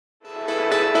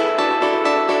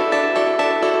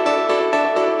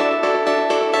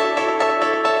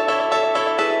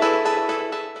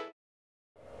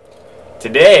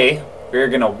Today, we're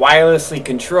going to wirelessly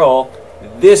control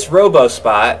this Robo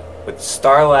Spot with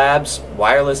Starlab's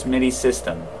wireless MIDI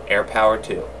system,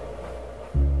 AP2.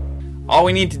 All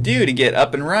we need to do to get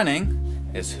up and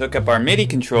running is hook up our MIDI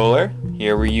controller,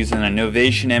 here we're using a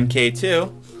Novation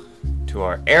MK2, to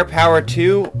our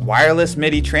AP2 wireless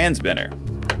MIDI transmitter.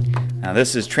 Now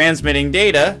this is transmitting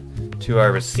data to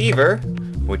our receiver,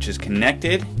 which is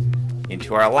connected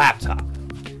into our laptop.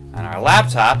 And our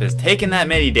laptop is taking that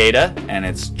MIDI data and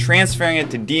it's transferring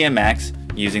it to DMX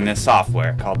using this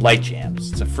software called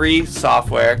LightJams. It's a free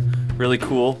software, really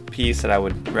cool piece that I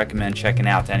would recommend checking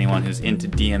out to anyone who's into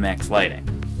DMX lighting.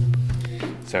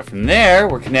 So from there,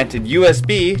 we're connected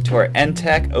USB to our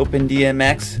NTech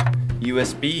OpenDMX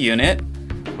USB unit,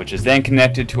 which is then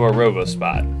connected to our Robo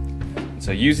Spot.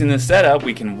 So using this setup,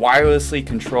 we can wirelessly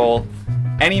control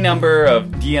any number of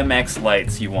DMX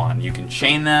lights you want. You can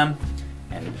chain them,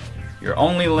 and you're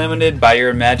only limited by your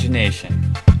imagination.